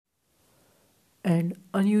And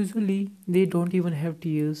unusually, they don't even have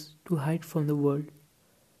tears to hide from the world.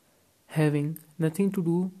 Having nothing to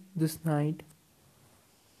do this night,